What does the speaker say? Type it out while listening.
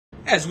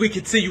As we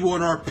continue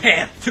on our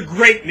path to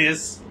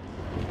greatness.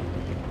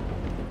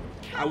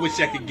 I wish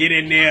I could get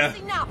in there.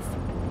 Enough.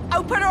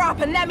 Open her up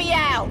and let me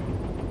out.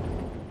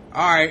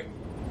 Alright.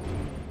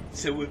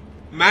 So with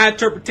my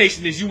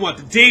interpretation is you want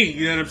the D,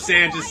 you know what I'm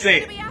saying? Just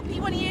say it. He's gonna be happy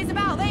when he hears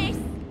about this.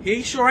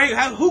 He sure ain't.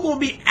 Who gonna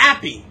be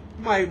happy?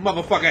 My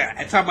motherfucker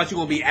talking about you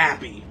gonna be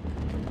happy.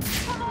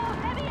 Come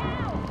on, let me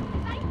out.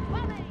 Ain't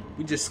funny.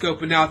 We just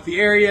scoping out the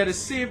area to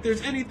see if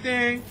there's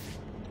anything.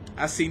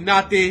 I see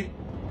nothing.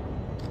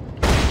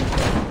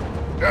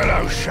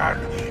 Hello, son.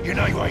 You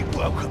know you ain't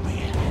welcome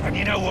here. And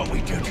you know what we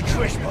do to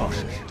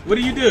trespassers? What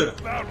do you do?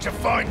 About to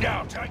find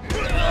out, eh?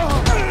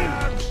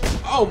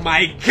 Oh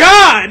my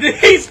god!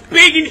 He's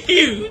big and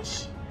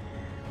huge!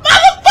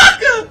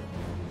 Motherfucker!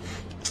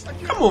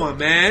 Come on,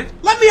 man.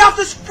 Let me off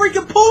this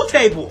freaking pool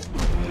table!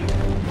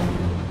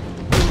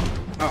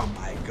 Oh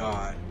my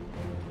god.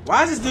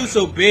 Why is this dude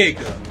so big,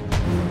 though?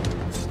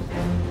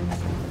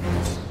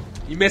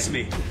 You missed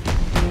me.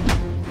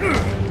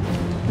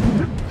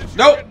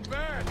 Nope!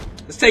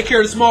 Let's take care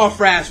of the small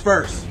fries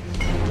first.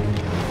 Your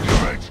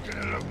head's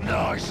gonna look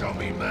nice on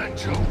me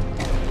mantle.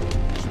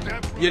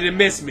 You didn't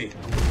miss me.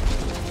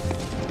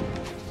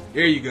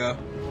 There you go.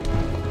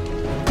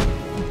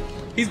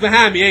 He's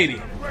behind me, ain't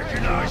he?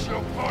 Recognize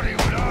your body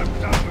when I'm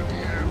done with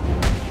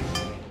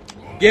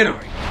you. Get him.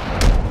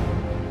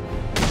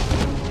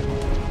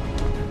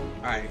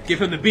 Alright, give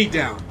him the beat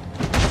down.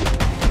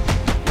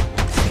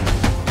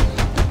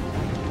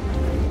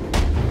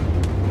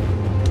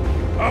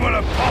 I'm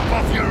gonna pop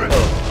off your head.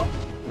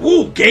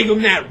 Woo, gave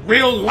him that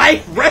real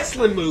life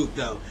wrestling move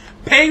though.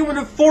 Penguin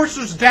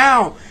Enforcer's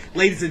down,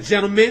 ladies and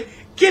gentlemen.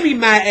 Give me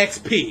my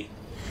XP.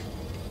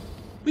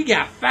 We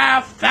got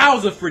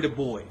 5,000 for the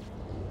boy.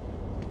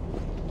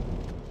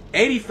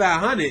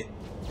 8,500.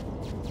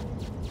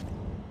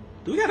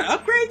 Do we got an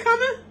upgrade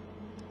coming?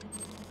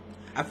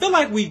 I feel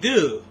like we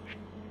do.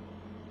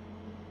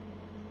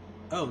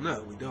 Oh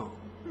no, we don't.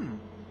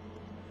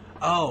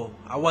 Oh,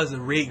 I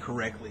wasn't reading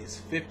correctly. It's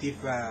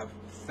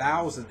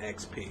 55,000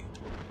 XP.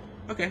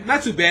 Okay,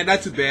 not too bad,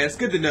 not too bad. It's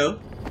good to know.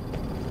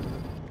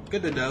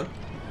 Good to know.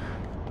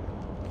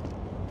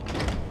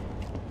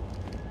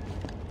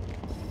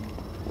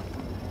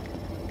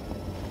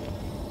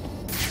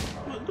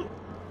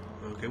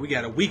 Okay, we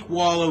got a weak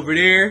wall over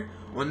there.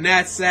 On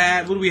that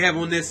side, what do we have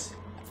on this?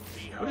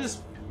 What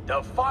is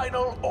the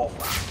final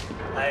offer?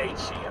 Ain't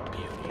she a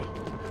beauty?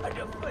 And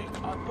to think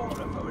I bought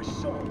her for a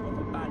song of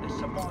a band of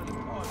Somali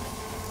pirates.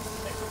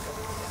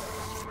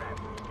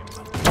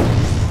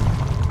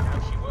 Now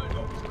she weren't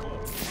on his call.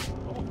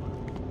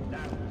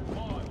 Now,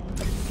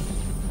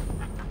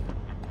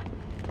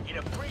 in a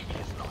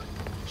previous life,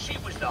 she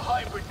was the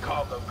hybrid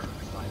cargo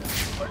cruise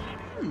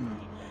liner.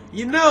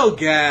 You know,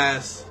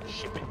 guys,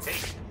 Shipping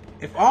data.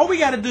 if all we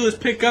gotta do is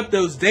pick up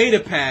those data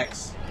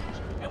packs,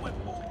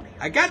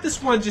 I got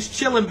this one just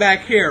chilling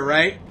back here,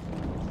 right?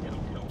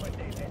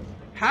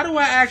 How do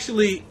I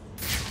actually...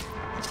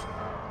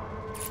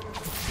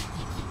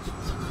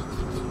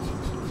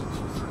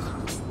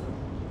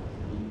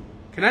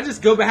 Can I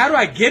just go back? How do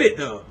I get it,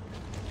 though?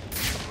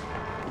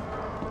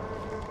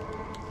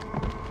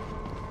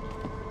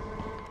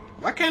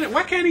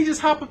 Why can't he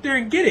just hop up there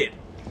and get it?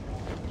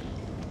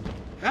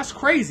 That's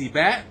crazy,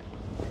 Bat.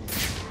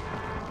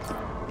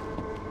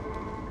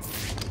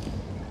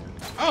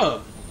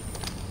 Oh.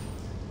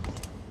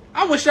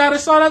 I wish I'd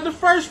have saw that the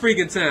first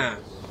freaking time.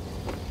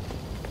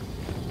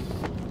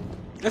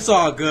 That's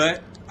all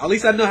good. At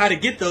least I know how to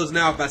get those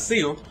now if I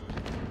see them.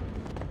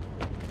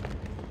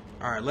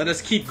 Alright, let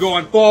us keep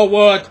going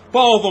forward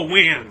for the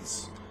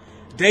wins.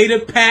 Data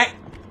pack.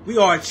 We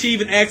are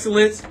achieving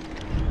excellence.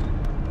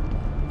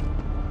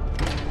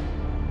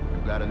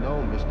 You gotta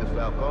know, Mr.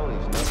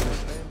 Falcone's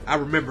nothing. I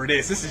remember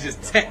this. This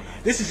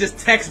is just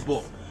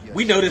textbook.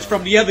 We know this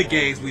from the other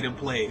games we done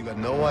played. You got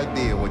no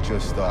idea what you're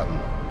starting.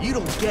 You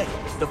don't get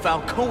it. The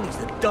Falcones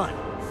are done.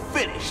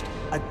 Finished.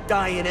 A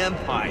dying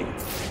empire.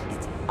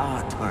 It's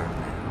our turn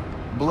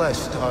now.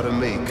 Blessed are the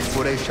meek,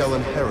 for they shall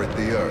inherit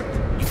the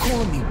earth. You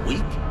calling me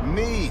weak?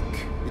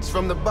 Meek. It's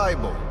from the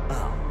Bible.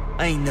 Oh,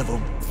 I ain't never...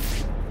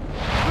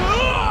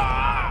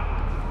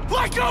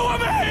 Let go of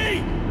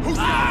me!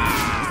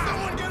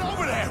 Someone get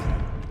over there!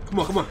 Come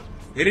on, come on.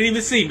 They didn't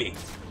even see me.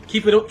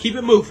 Keep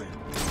it moving.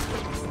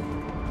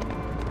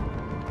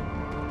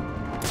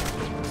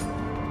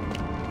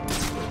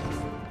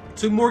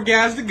 Two more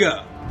guys to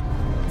go.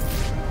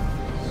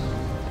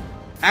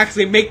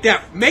 Actually, make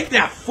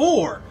that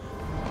 4.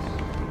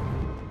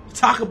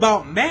 Talk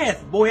about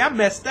math, boy. I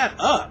messed that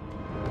up.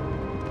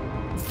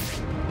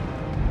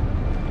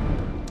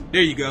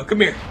 There you go.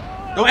 Come here.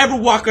 Don't ever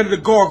walk under the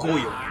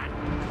gargoyle.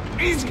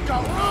 Easy,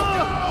 go!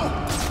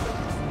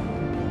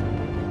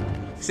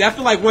 See, I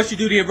feel like once you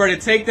do the inverted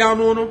takedown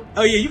on them,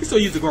 oh yeah, you can still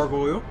use the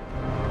gargoyle.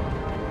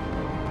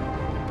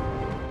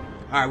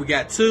 Alright, we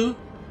got 2,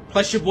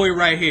 plus your boy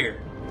right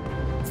here.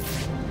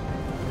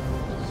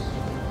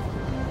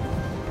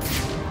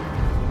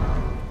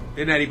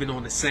 They're not even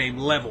on the same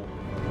level.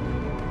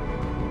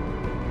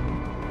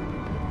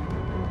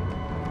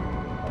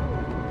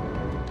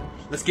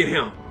 Let's get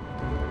him.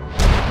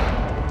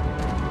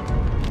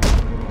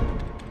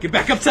 Get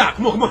back up top.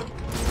 Come on, come on.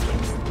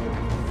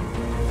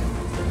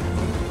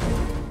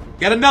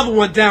 Got another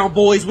one down,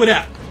 boys. What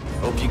up?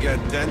 Hope you got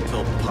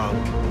dental,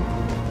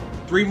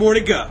 punk. 3 more to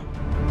go.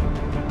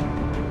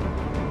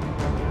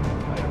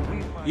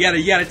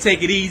 You gotta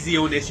take it easy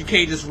on this. You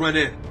can't just run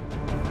in.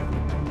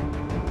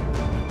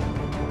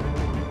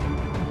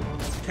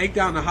 Take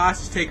down the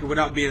hostage taker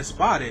without being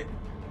spotted.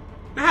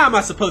 Now how am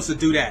I supposed to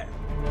do that?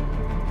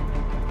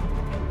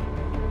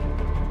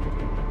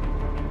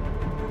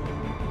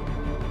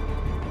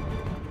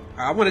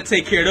 I want to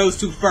take care of those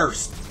two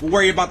first. We'll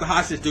worry about the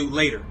hostage dude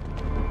later.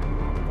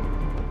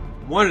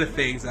 One of the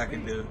things I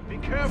can do. Be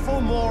careful,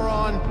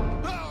 moron.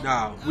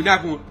 No, we're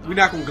not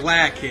gonna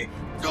glad kick.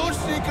 Don't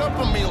sneak up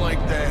on me like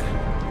that.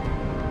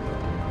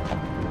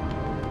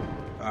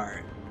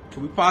 Alright.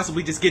 Can we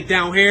possibly just get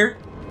down here?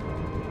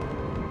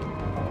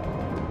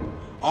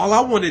 All I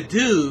want to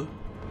do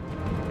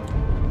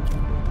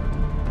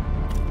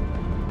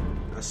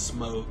is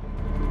smoke.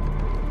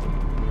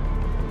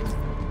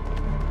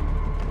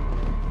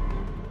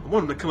 I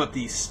want him to come up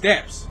these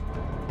steps.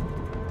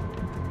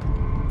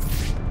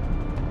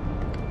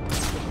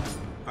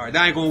 Alright,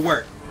 that ain't gonna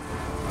work.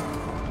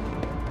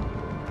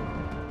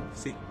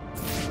 See?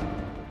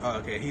 Oh,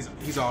 okay,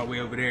 he's all the way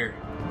over there.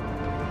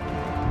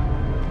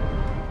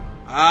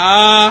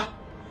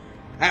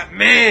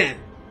 Man,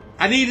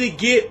 I need to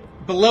get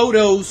below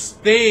those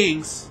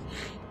things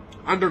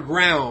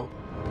underground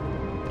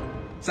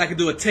so I can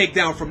do a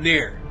takedown from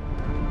there.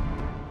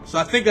 So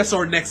I think that's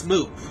our next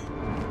move.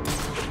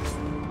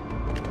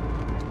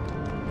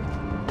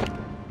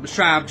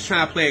 I'm just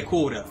trying to play it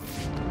cool though.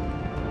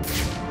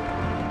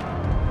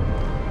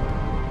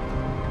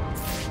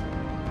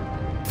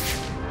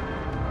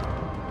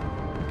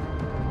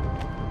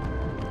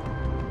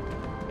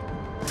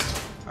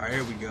 Alright,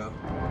 here we go.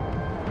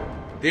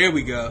 There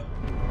we go.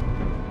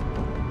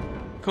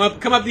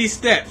 Come up these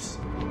steps.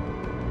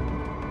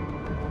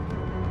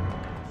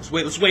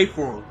 Let's wait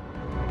for him.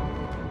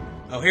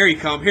 Oh, here he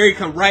come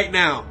right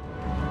now.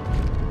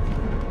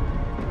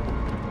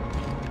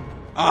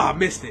 Oh, I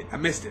missed it. We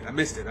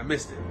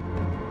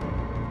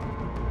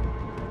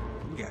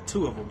got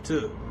 2 of them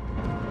too.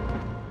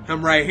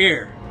 I'm right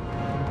here.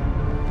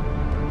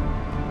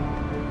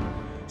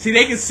 See,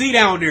 they can see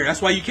down there.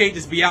 That's why you can't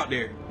just be out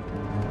there.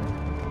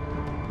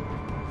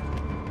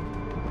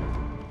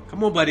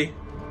 Come on, buddy.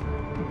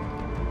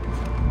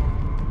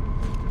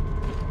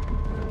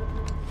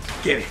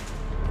 Get it.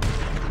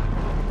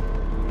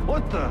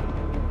 What the?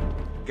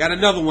 Got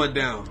another one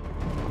down.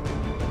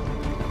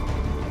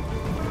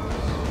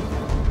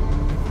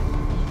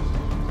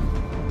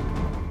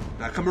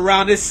 Now come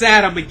around this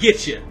side, I'm gonna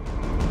get you.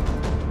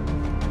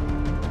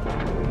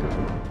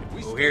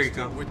 Oh, here he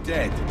comes. We're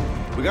dead.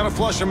 We gotta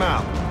flush him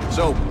out.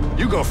 So,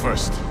 you go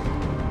first.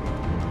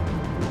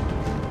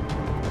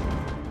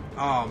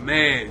 Oh,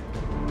 man.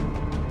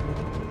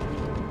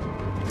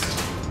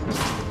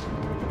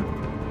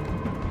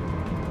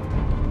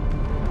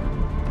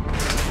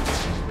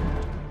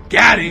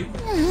 Got him.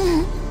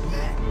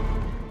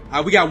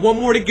 Alright, we got 1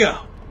 more to go.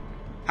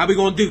 How we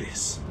gonna do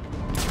this?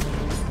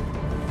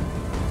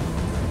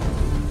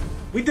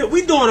 We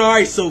doing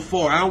alright so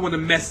far. I don't want to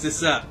mess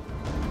this up.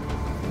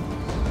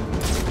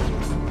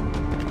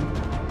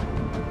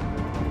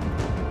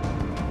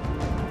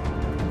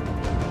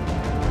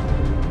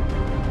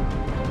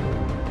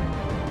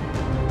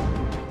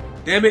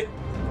 Damn it.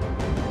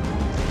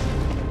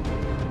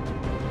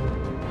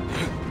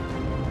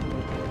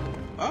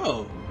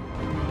 Oh.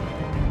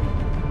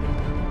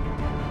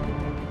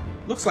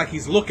 Looks like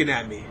he's looking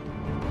at me.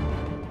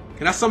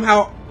 Can I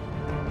somehow...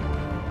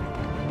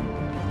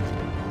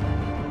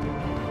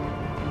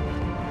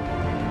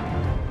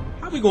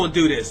 How we gonna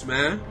do this,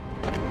 man?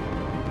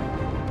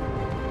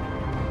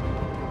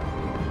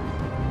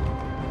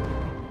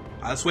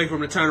 Let's wait for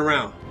him to turn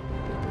around.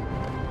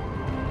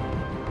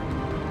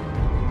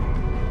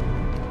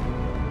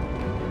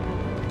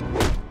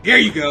 There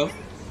you go.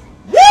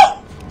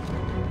 Woo!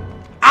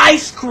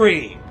 Ice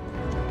cream!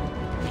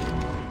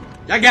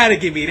 Y'all gotta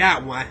give me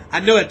that one. I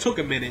know it took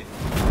a minute.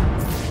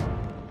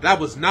 That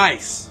was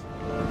nice.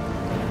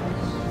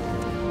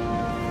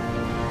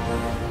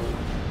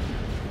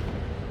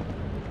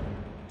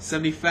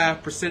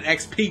 $75%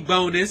 XP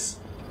bonus.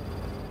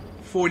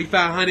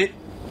 4,500.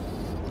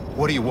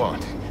 What do you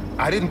want?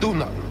 I didn't do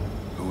nothing.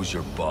 Who's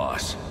your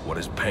boss? What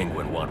does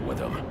Penguin want with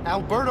him?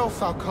 Alberto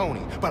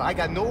Falcone, but I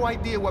got no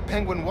idea what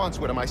Penguin wants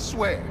with him, I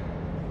swear.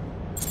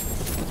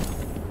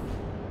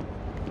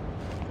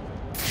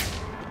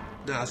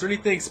 Nah, is there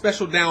anything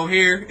special down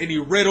here? Any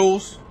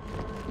riddles?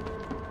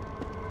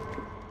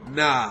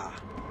 Nah.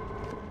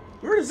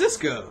 Where does this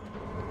go?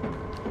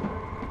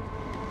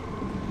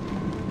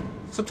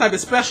 Some type of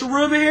special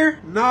room in here?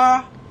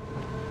 Nah.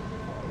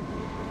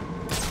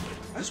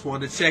 I just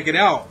wanted to check it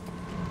out.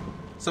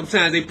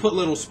 Sometimes they put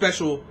little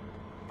special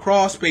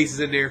crawl spaces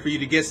in there for you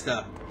to get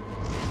stuff.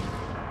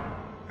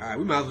 Alright,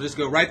 we might as well just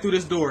go right through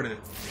this door then.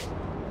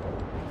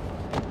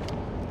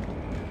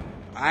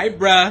 Alright,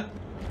 bruh.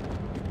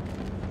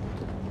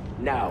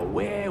 Now,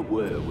 where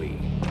were we?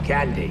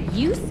 Candy.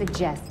 You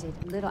suggested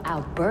little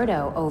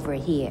Alberto over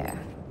here.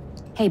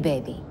 Hey,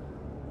 baby.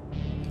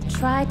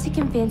 Tried to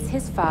convince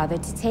his father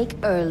to take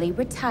early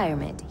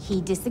retirement.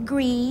 He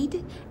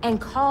disagreed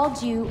and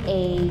called you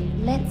a,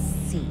 let's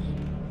see,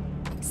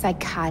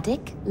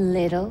 psychotic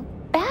little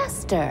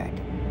bastard.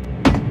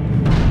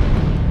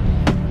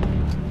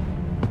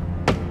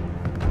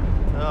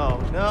 No,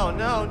 no,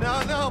 no,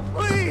 no, no,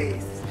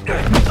 please!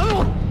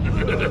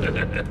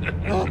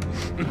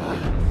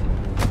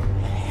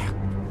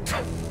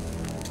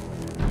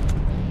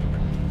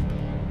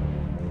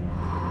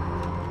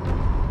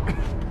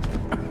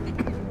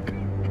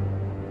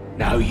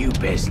 Now you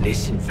best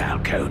listen,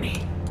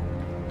 Falcone.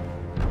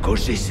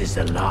 'Cause this is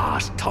the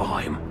last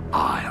time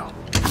I'll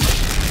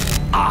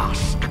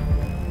ask.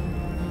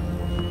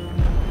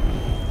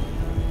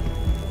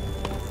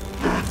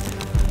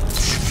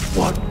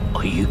 What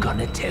are you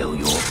gonna tell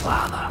your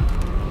father?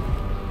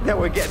 That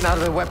we're getting out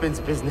of the weapons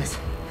business.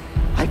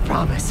 I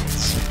promise.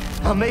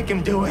 I'll make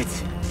him do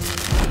it.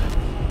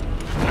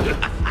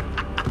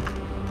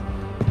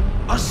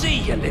 I see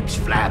your lips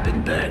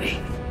flapping,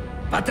 Bernie.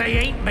 But they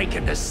ain't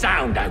making the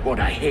sound I want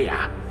to hear.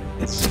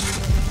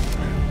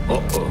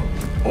 Uh-oh.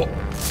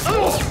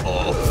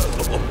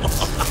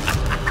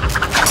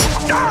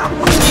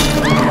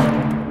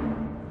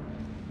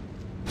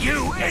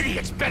 You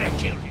idiots better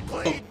kill me,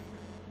 please.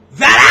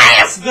 That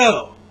ass,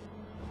 though!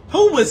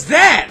 Who was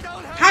that?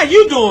 How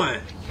you doing?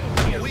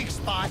 Weak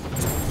spot.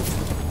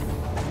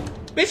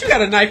 Bitch, you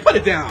got a knife. Put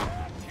it down.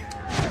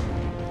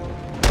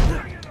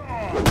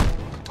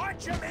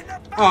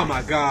 Oh,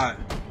 my God.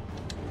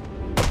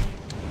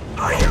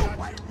 Are you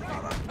waiting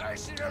for a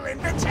personal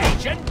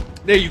invitation?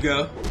 There you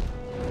go.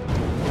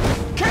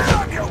 Kill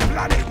him, you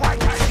bloody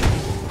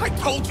whitehead! I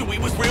told you he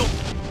was real.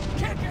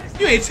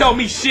 You ain't tell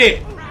me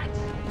shit.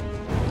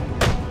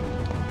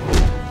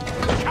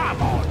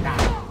 Come on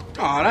now.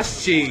 Oh,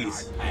 that's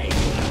cheese. Hey,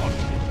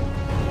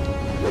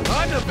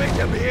 I'm the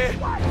victim here.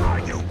 what are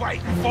you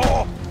waiting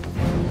for?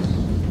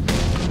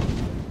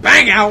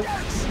 Bang out.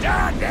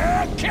 Stand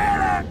there, kill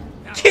him!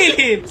 Kill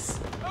him.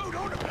 Hold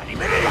on a bloody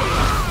minute.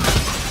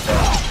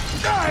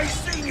 I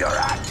seen your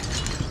act.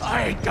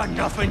 I ain't done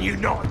nothing you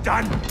not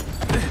done.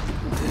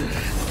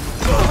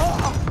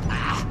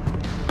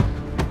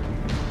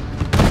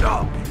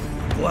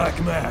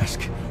 Black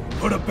Mask.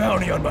 Put a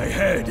bounty on my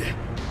head.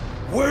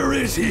 Where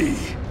is he?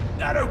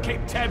 I don't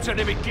keep tabs on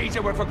every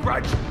geezer with a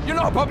grudge. You're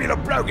not a popular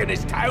bloke in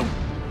this town.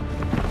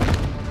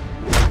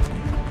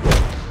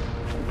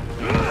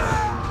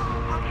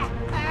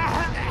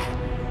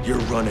 You're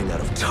running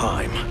out of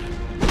time.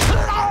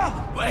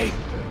 Wait.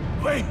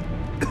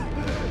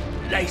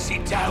 Lacey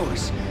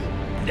Towers.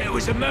 There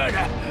was a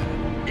murder.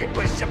 It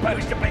was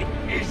supposed to be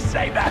his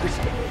same house.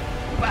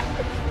 But,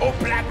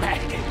 Black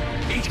Mask,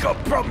 he's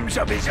got problems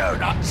of his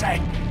own, I'd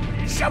say.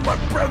 Someone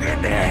broke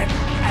in there.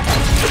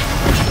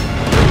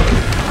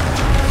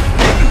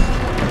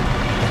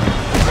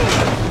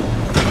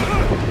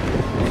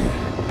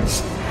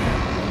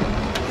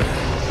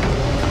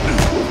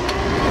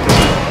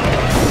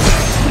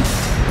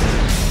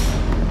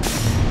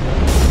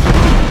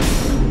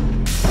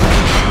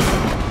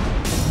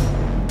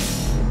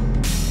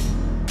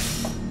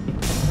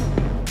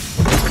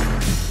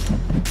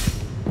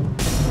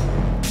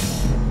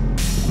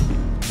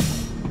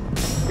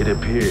 It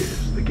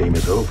appears the game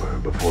is over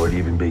before it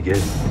even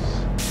begins.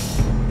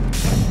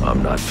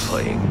 I'm not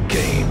playing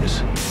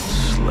games,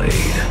 Slade.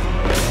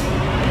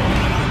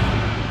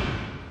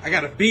 I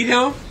gotta beat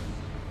him?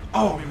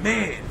 Oh,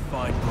 man.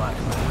 Find Black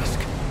Mask.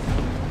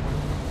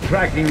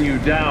 Tracking you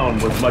down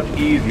was much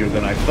easier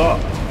than I thought.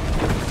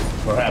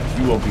 Perhaps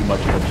you won't be much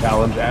of a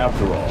challenge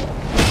after all.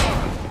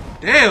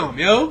 Damn,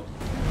 yo.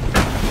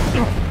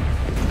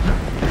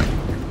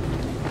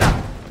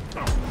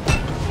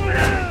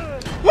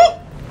 Woo!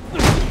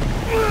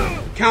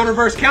 Counter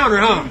versus counter,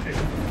 huh?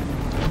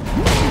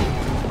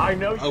 I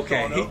know you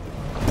Okay. saw it,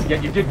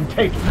 yet you didn't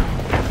take it.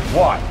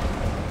 Why?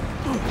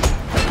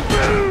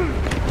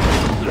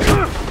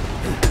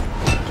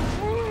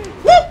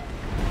 Woo!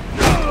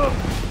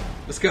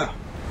 Let's go.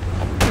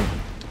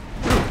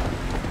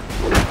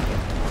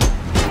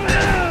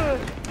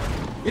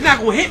 You're not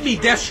gonna hit me,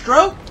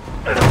 Deathstroke.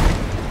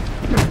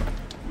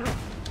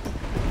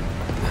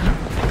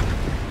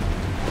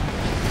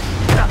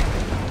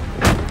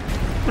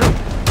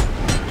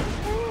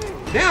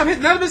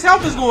 Damn, none of his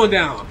health is going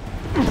down.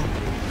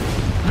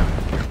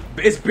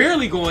 It's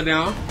barely going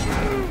down.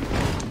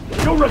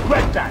 You'll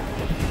regret that.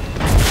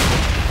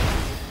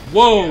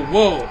 Whoa,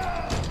 whoa.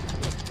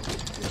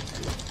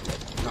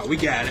 No, we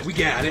got it. We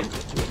got it.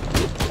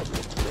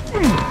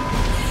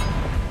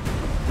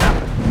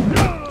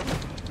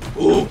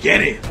 Ooh,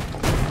 get it.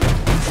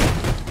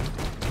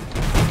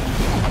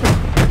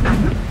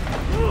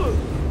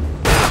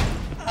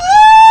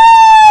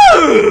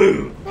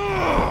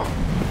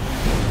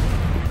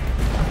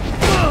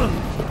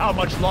 How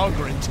much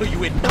longer until you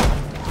hit?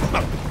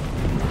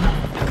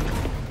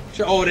 Get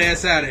your old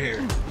ass out of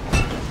here.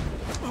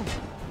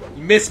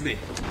 You missed me.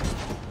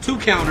 2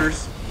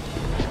 counters.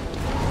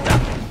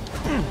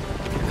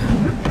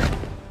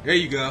 There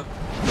you go.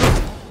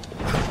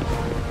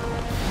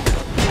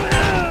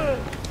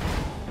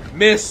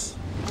 Miss.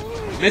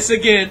 Miss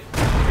again.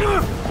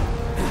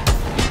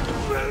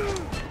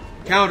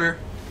 Counter.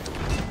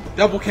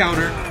 Double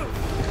counter.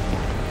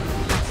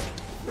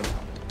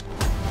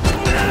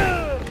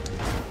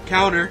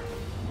 Counter.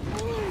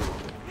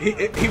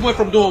 He went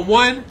from doing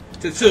 1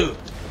 to 2.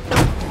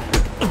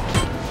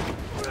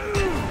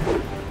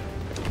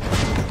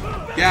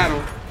 Got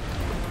him.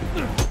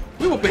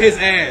 We whooping his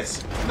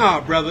ass.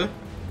 Nah, brother.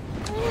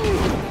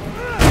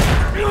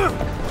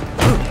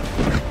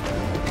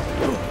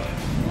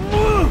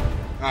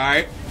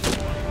 Alright.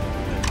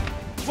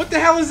 What the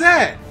hell is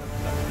that?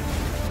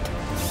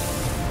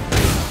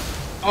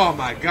 Oh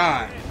my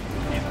god.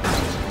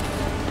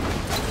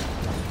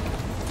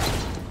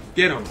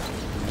 Get him.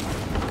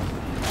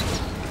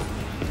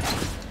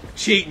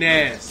 Cheating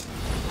ass.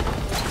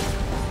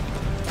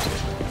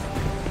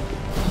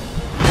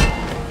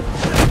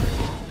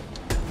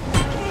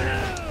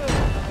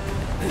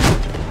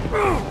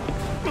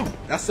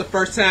 That's the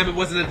first time it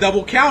wasn't a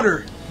double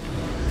counter.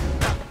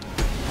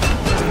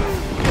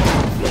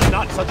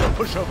 Not such a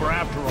pushover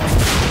after all.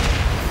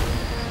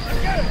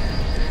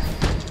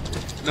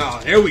 No,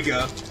 there we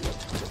go.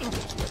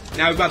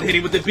 Now we're about to hit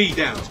him with the beat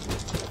down.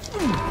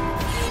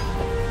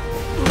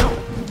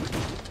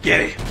 Get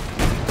it.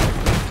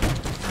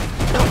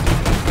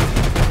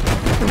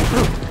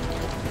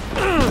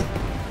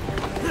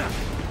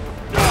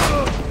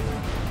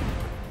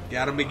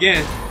 Got him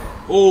again.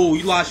 Oh,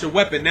 you lost your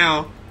weapon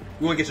now.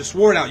 You want to get your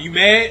sword out. You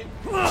mad?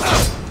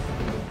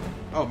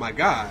 Oh my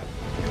god.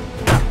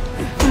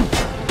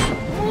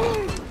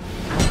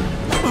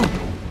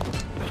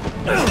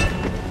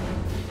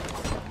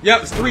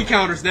 Yep, it's 3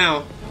 counters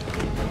now.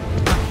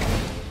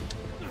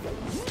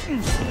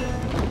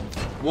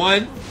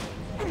 1,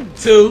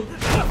 2.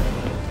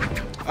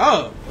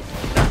 Oh.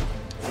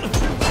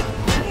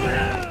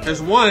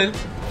 There's 1. Do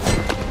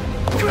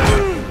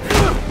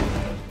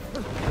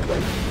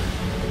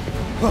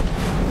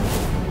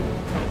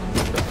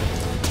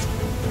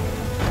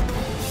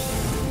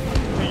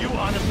you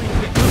honestly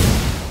think?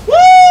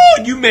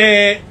 Woo! You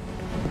mad?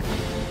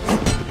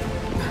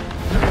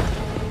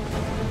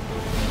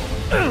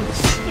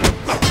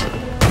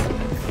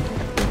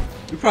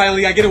 We probably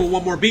only gotta get him with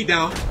 1 more beat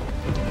down.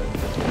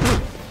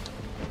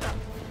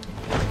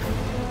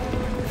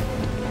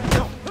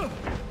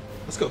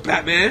 Let's go,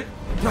 Batman.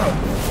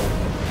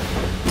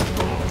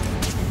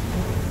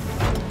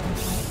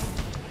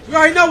 You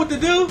already know what to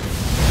do.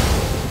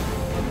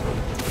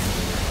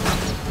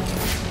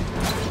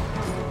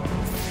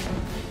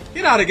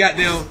 Get out of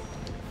goddamn.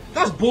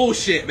 That's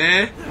bullshit,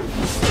 man.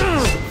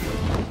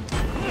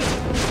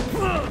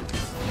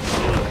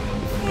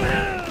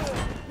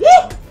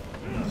 Woo!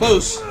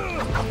 Close.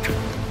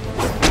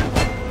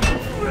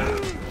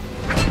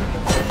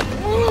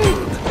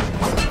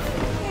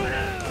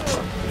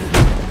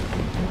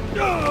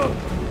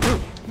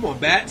 Come on,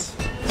 bats.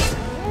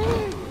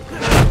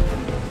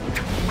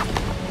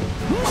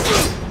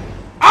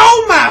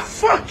 Oh my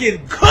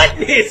fucking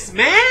goodness,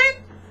 man!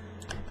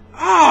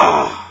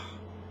 Ah,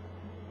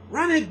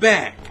 run it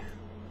back.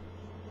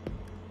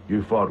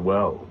 You fought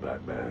well,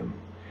 Batman,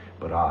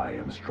 but I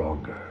am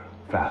stronger,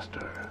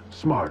 faster,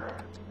 smarter.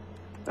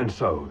 And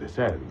so this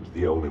ends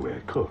the only way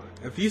it could.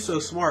 If you're so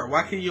smart,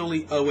 why can you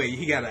only... Oh wait,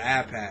 he got an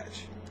eye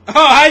patch. Oh,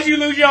 how'd you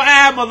lose your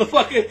eye,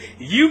 motherfucker?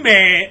 You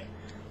mad?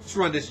 Let's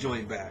run this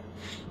joint back.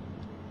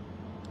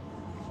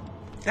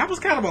 That was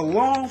kind of a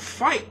long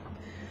fight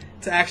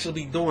to actually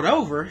be doing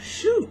over.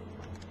 Shoot.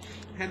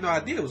 I had no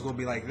idea it was going to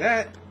be like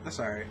that. That's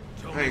alright.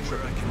 I ain't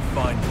tripping. I can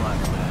find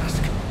Black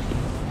Mask.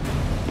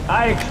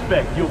 I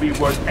expect you'll be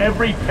worth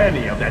every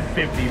penny of that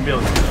 50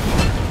 million.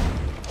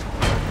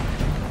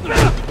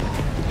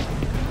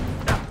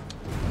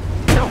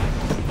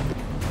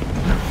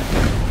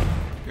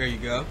 There you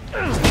go.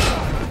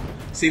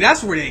 See,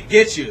 that's where they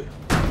get you.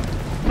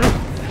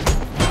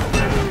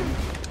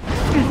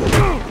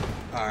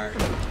 Alright.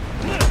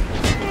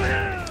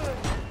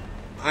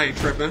 I ain't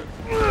tripping.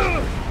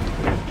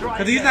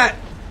 Cause he's not...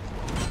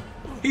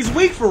 He's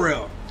weak for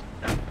real.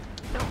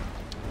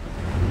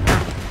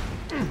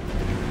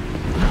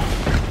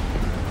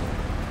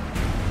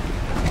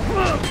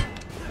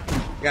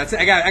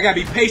 I gotta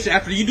be patient.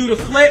 After you do the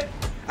flip,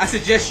 I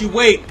suggest you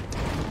wait.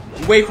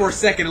 Wait for a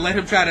second and let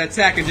him try to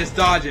attack and just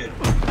dodge it.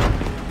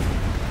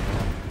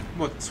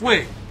 Come on,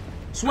 swing.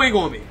 Swing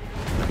on me.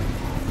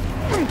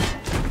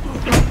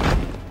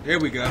 There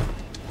we go.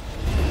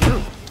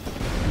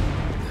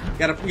 You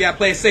gotta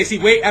play it safe. See,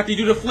 wait, after you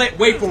do the flip,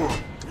 wait for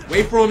him.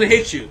 Wait for him to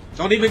hit you.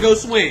 Don't even go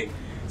swing.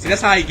 See,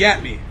 that's how he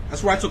got me.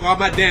 That's where I took all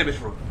my damage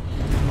from.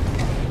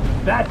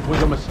 That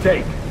was a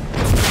mistake.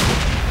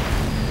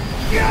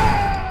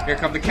 Here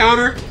come the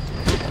counter.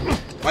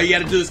 All you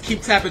gotta do is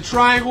keep tapping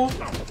triangle.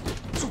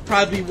 This will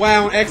probably be Y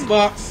on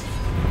Xbox.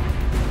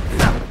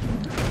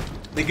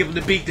 Then give him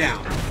the beat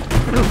down.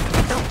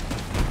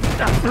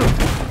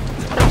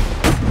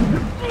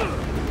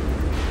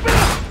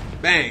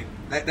 Bang.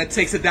 That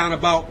takes it down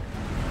about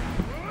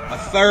a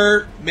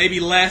third, maybe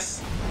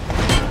less.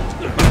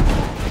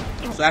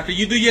 So after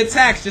you do your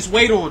attacks, just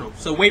wait on him.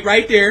 So wait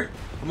right there.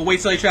 I'm gonna wait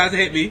till he tries to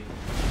hit me.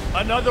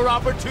 Another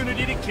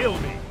opportunity to kill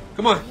me.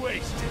 Come on.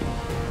 Wasted.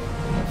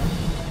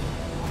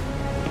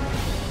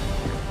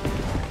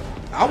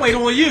 I'll wait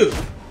on you.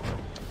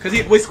 Because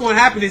what's going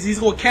to happen is he's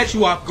going to catch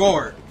you off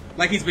guard.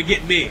 Like he's been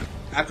getting me.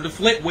 After the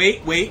flip,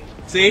 wait.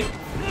 See?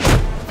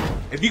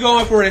 If you go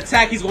in for an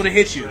attack, he's going to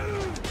hit you.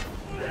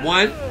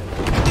 1,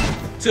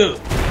 2.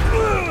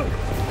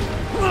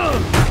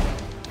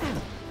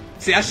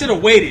 See, I should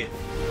have waited.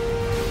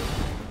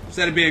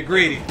 Instead of being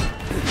greedy.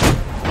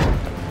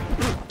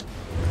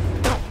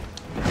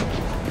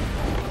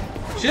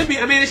 It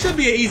should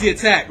be an easy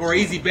attack or an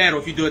easy battle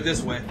if you do it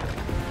this way.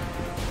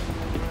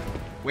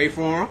 Wait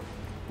for him.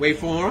 Wait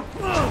for him.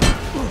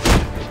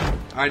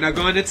 Alright, now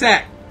go and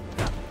attack.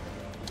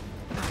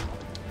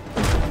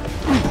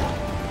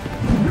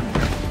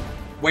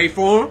 Wait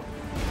for him.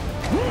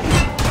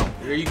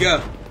 There you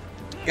go.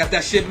 Got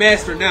that shit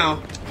mastered now.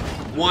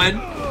 1.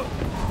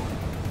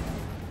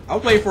 I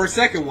was waiting for a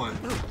second one.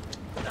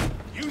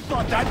 You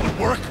thought that would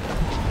work?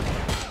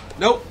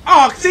 Nope.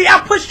 Oh, see, I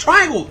pushed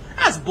triangle.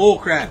 That's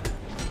bullcrap.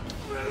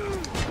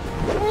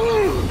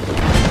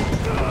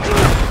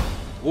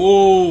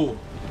 Whoa.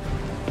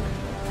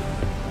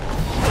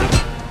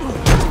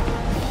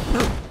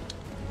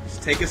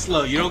 Just take it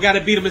slow. You don't got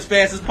to beat him as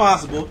fast as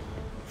possible.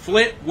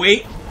 Flip,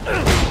 wait.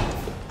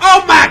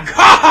 Oh my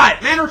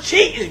god! Man, they're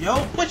cheating,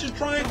 yo. Push a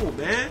triangle,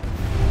 man.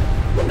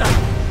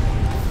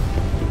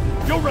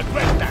 You'll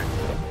regret that.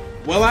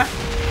 Will I?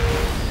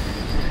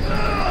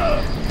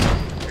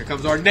 Here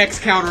comes our next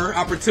counter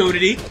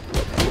opportunity.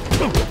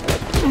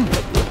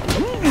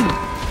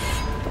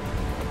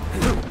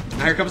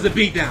 Now here comes the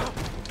beatdown.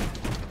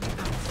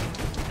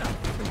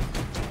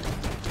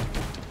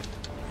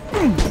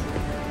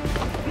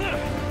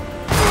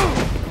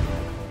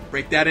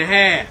 Break that in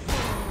half.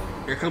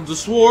 Here comes the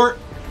sword.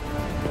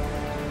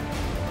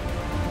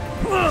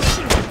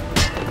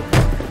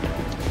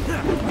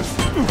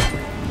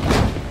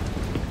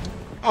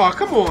 Oh,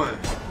 come on.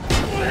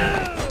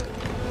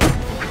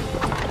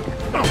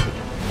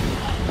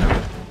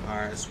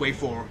 Alright, let's wait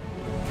for him.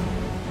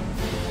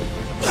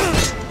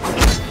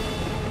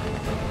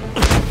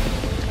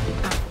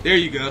 There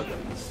you go.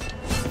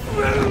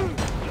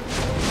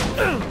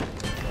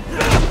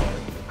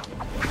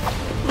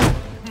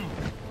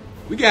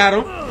 We got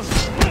him.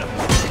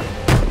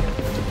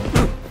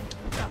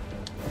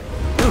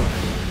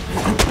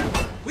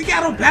 We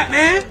got him,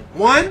 Batman.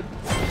 1,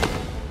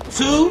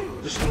 2.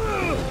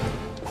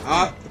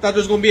 I thought there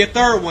was going to be a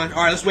third one.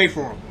 Alright, let's wait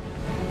for him.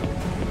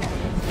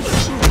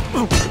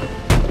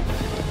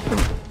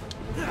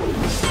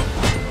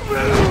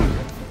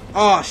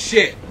 Oh,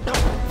 shit.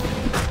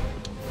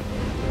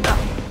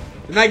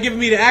 They're not giving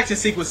me the action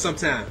sequence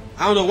sometime.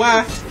 I don't know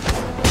why.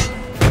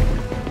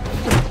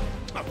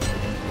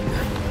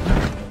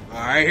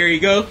 Alright, here you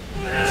go.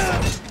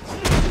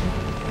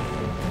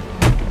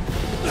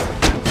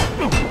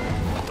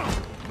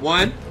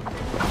 One.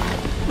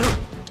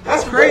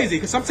 That's crazy,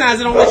 because sometimes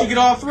they don't let you get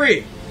all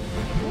 3.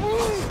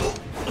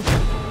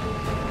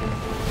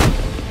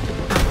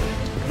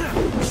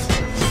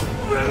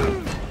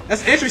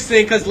 That's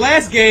interesting, because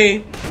last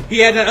game, he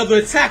had that other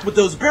attack with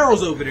those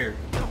barrels over there.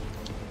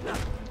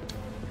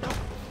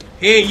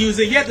 He ain't used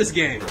it yet this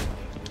game.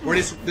 Or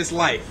this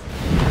life.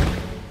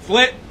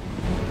 Flip.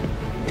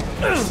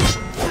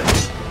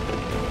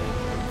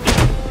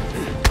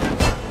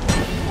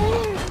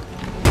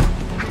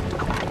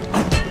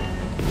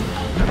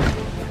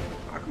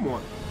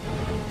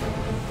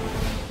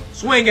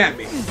 Swing at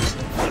me.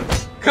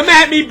 Come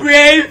at me,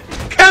 Brave.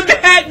 Come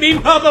at me,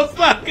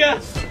 motherfucker.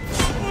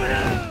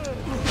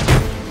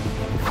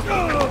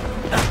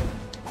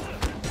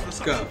 Let's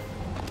go.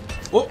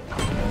 Whoop.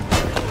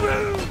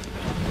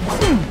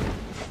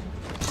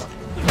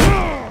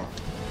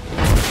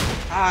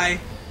 Hi.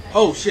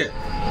 Oh, shit.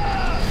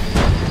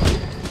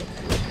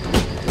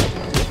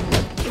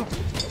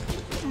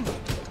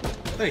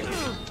 Thank you.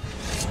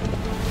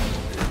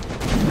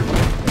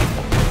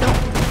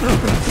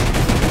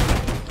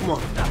 Come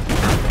on.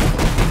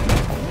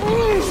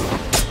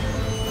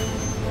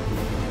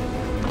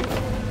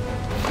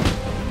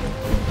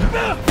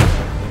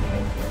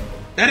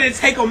 That didn't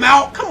take him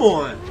out? Come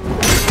on.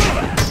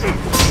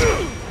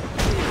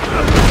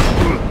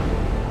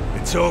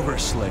 It's over,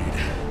 Slade.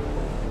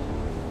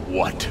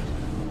 What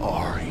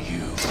are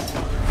you?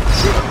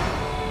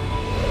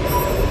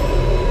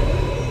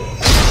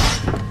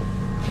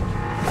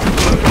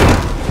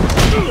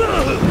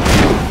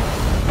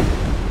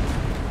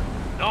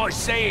 Nice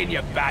seeing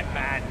you,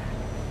 Batman.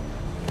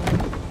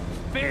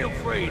 Feel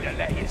free to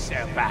let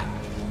yourself out.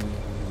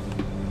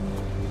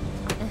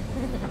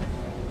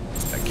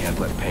 I can't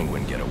let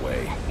Penguin get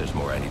away. There's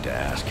more I need to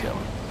ask him.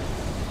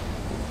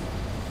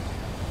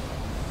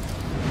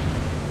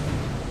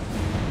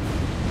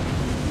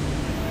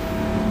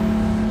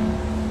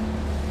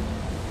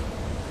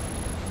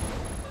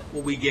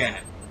 What we got?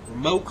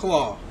 Remote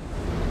claw.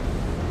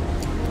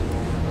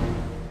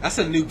 That's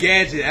a new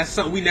gadget. That's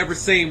something we never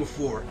seen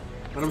before.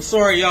 But I'm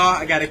sorry, y'all.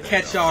 I gotta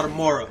catch y'all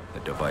tomorrow. The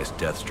device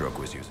Deathstroke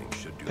was using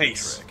should do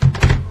Peace. the trick.